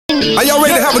Are y'all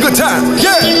ready to have a good time?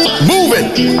 Yeah, moving,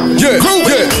 yeah,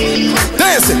 grooving,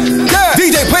 dancing, yeah.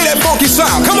 DJ, play that funky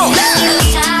sound. Come on. Yeah.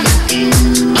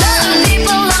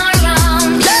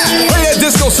 Play that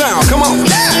disco sound. Come on.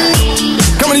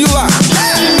 Yeah. Coming to you live.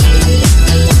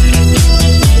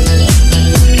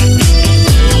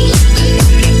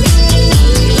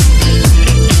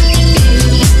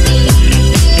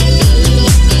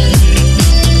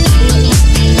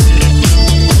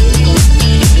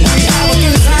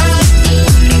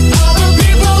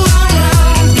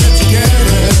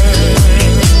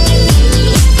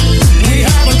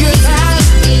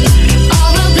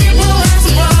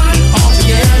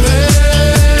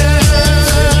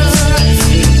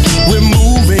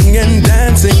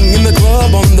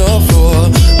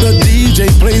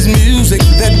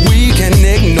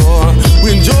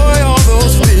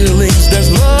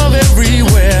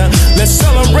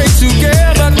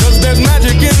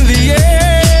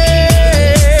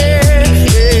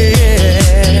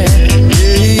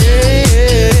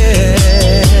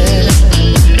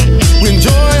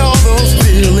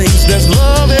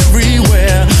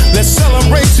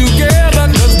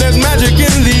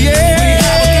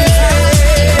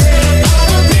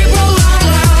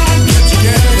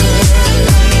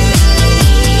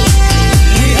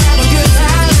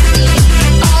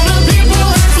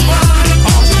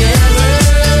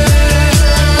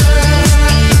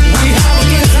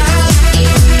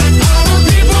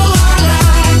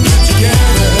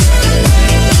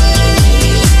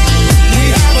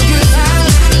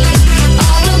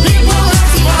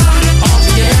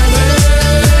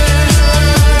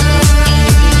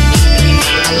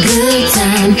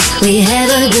 We have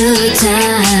a good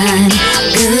time,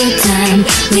 good time,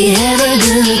 we have a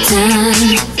good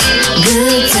time,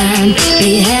 good time,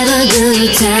 we have a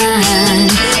good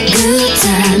time.